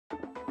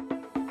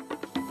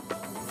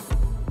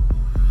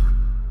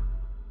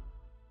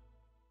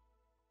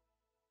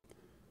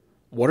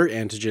What are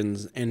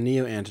antigens and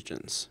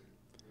neoantigens?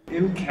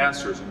 In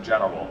cancers in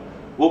general,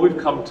 what we've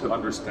come to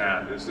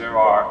understand is there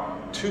are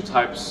two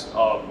types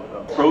of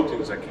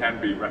proteins that can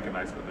be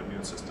recognized by the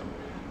immune system.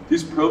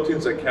 These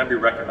proteins that can be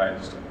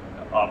recognized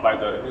by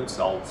the immune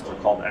cells are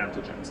called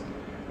antigens.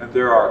 And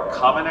there are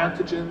common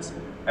antigens,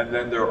 and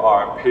then there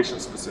are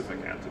patient-specific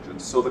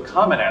antigens. So the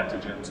common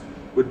antigens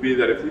would be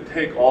that if we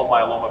take all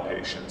myeloma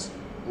patients,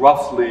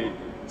 roughly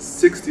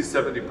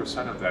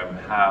 60–70% of them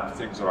have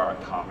things that are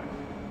uncommon.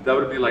 That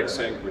would be like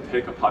saying if we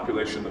take a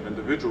population of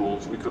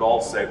individuals, we could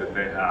all say that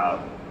they have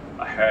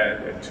a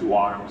head and 2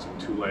 arms and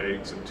 2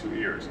 legs and 2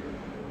 ears.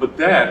 But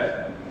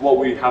then what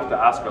we have to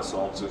ask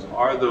ourselves is,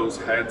 are those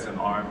heads and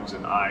arms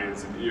and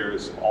eyes and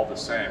ears all the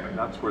same? And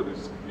that's where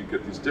you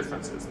get these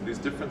differences. And these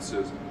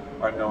differences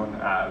are known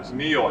as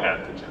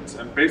neoantigens.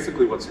 And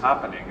basically what's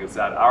happening is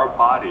that our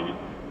body,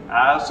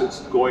 as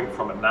it's going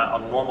from a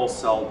normal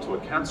cell to a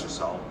cancer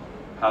cell,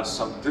 has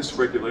some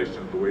dysregulation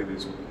of the way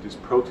these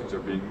proteins are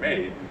being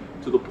made,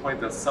 to the point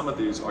that some of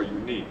these are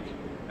unique.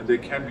 And they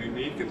can be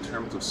unique in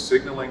terms of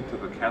signaling to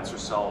the cancer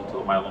cell, to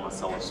the myeloma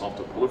cell itself,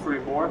 to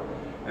proliferate more.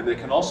 And they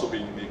can also be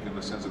unique in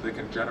the sense that they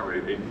can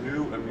generate a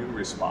new immune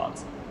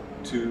response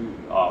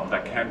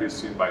that can be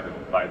seen by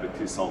the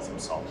T cells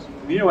themselves.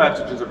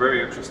 Neoantigens are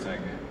very interesting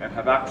and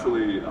have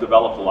actually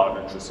developed a lot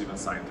of interest even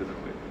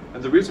scientifically.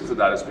 And the reason for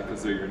that is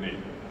because they're unique.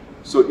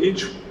 So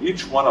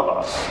each one of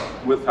us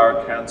with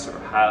our cancer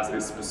has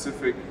a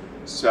specific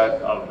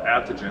set of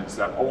antigens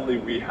that only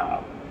we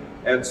have.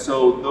 And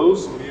so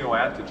those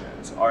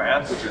neoantigens are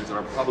antigens that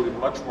are probably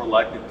much more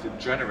likely to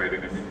generate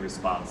an immune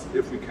response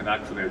if we can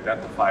actually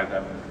identify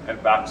them and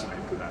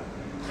vaccinate to them.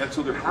 And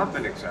so there have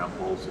been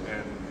examples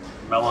in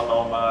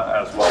melanoma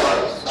as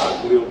well as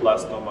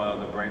glioblastoma,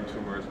 the brain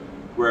tumors,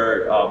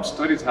 where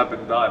studies have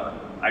been done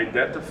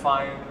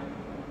identifying,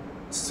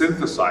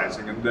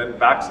 synthesizing, and then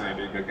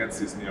vaccinating against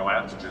these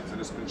neoantigens. And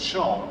it's been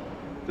shown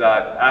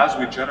that as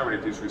we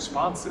generate these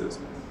responses,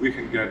 we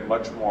can get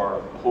much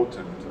more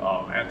potent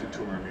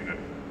anti-tumor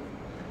immunity.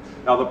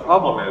 Now the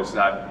problem is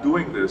that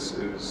doing this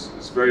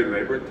is very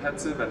labor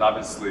intensive, and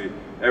obviously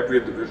every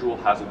individual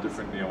has a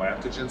different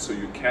neoantigen, so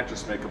you can't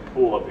just make a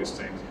pool of these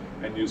things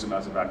and use them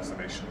as a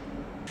vaccination.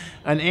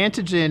 An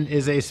antigen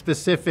is a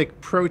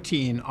specific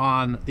protein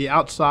on the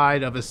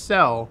outside of a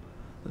cell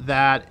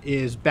that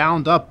is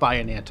bound up by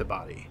an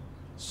antibody.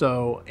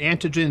 So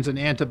antigens and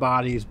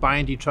antibodies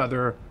bind each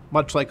other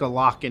much like a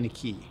lock and a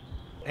key.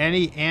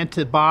 Any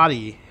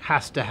antibody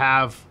has to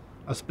have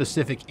a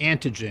specific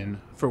antigen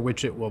for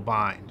which it will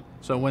bind.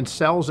 So when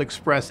cells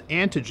express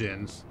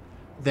antigens,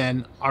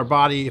 then our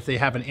body, if they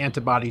have an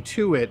antibody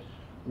to it,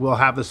 will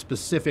have a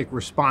specific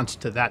response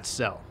to that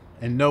cell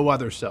and no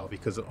other cell,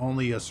 because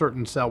only a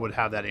certain cell would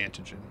have that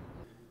antigen.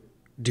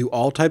 Do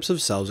all types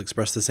of cells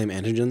express the same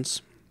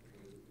antigens?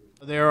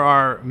 There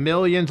are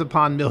millions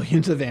upon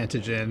millions of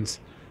antigens,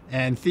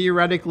 and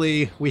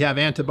theoretically we have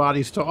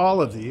antibodies to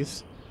all of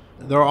these.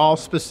 They're all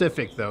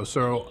specific though,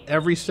 so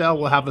every cell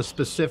will have a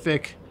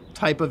specific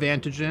type of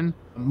antigen,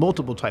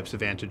 multiple types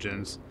of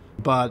antigens,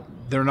 but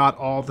they're not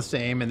all the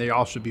same, and they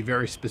all should be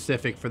very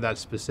specific for that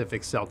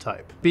specific cell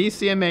type.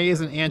 BCMA is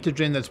an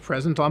antigen that's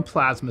present on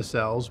plasma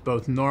cells,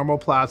 both normal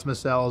plasma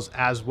cells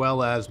as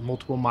well as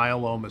multiple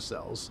myeloma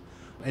cells.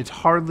 It's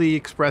hardly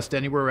expressed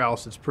anywhere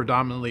else. It's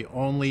predominantly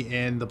only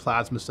in the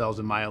plasma cells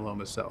and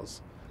myeloma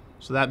cells.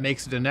 So that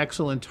makes it an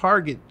excellent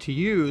target to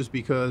use,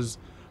 because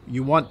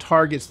you want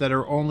targets that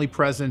are only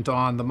present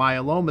on the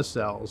myeloma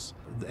cells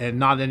and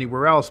not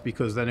anywhere else,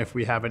 because then if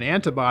we have an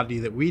antibody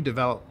that we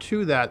develop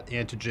to that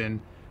antigen,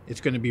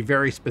 it's going to be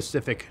very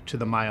specific to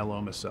the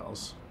myeloma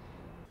cells.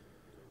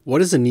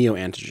 What is a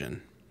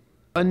neoantigen?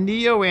 A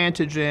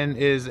neoantigen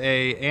is an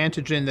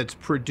antigen that's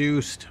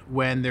produced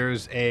when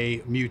there's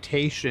a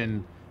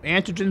mutation.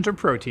 Antigens are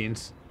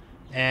proteins,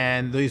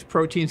 and these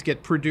proteins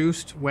get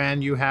produced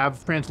when you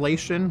have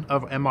translation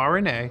of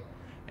mRNA.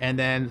 And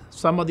then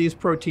some of these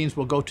proteins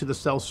will go to the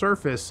cell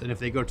surface, and if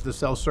they go to the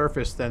cell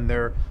surface, then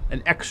they're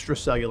an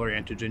extracellular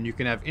antigen. You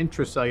can have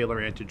intracellular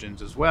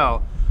antigens as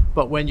well.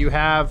 But when you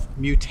have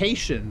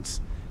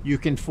mutations, you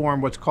can form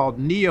what's called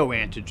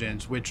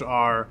neoantigens, which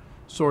are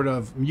sort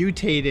of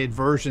mutated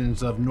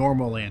versions of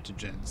normal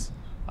antigens.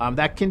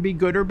 That can be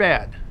good or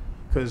bad,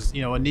 because a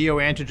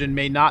neoantigen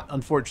may not,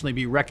 unfortunately,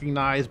 be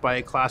recognized by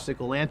a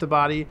classical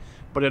antibody,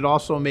 but it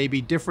also may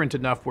be different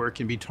enough where it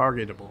can be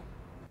targetable.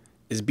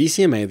 Is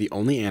BCMA the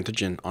only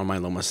antigen on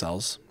myeloma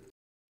cells?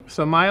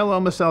 So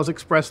myeloma cells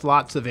express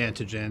lots of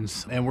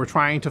antigens, and we're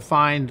trying to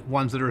find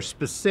ones that are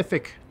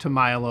specific to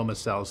myeloma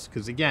cells,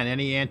 because again,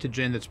 any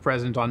antigen that's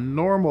present on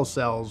normal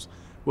cells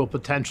will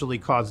potentially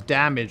cause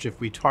damage if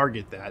we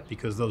target that,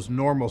 because those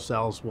normal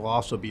cells will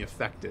also be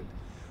affected.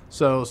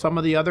 So some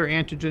of the other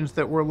antigens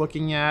that we're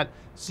looking at,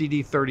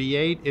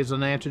 CD38 is an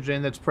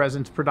antigen that's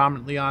present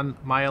predominantly on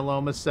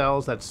myeloma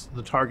cells. That's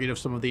the target of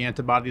some of the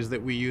antibodies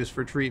that we use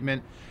for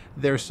treatment.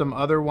 There's some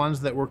other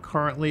ones that we're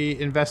currently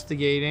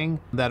investigating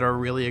that are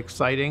really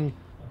exciting.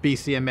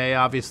 BCMA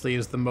obviously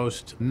is the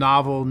most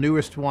novel,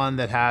 newest one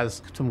that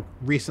has some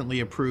recently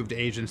approved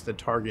agents that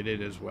target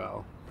it as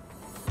well.